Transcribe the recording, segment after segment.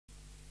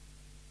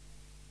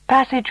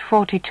Passage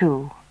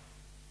 42.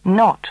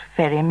 Not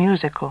very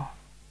musical.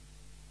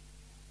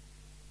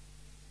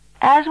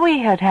 As we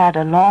had had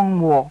a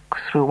long walk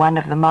through one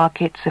of the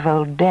markets of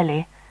Old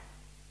Delhi,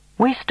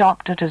 we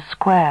stopped at a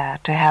square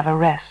to have a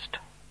rest.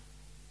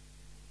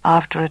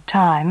 After a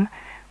time,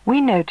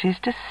 we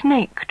noticed a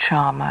snake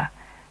charmer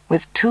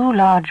with 2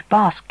 large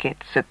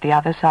baskets at the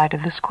other side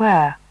of the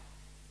square,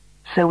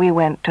 so we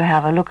went to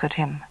have a look at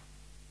him.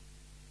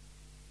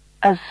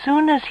 As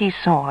soon as he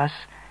saw us,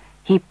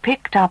 he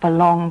picked up a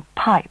long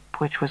pipe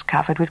which was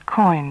covered with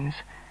coins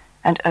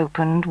and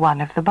opened one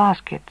of the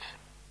baskets.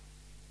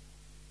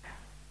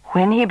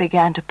 When he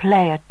began to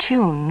play a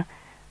tune,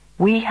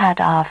 we had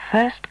our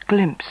first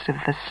glimpse of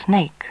the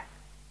snake.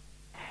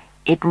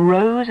 It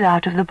rose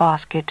out of the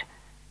basket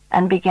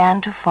and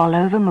began to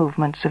follow the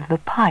movements of the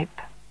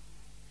pipe.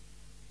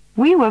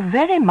 We were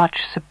very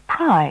much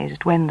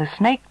surprised when the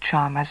snake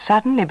charmer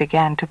suddenly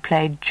began to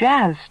play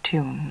jazz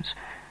tunes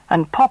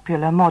and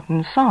popular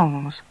modern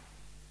songs.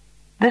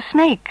 The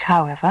snake,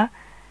 however,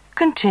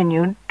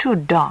 continued to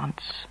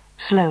dance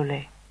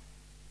slowly.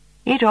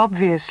 It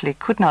obviously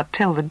could not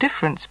tell the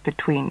difference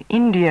between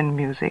Indian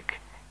music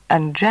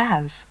and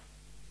jazz.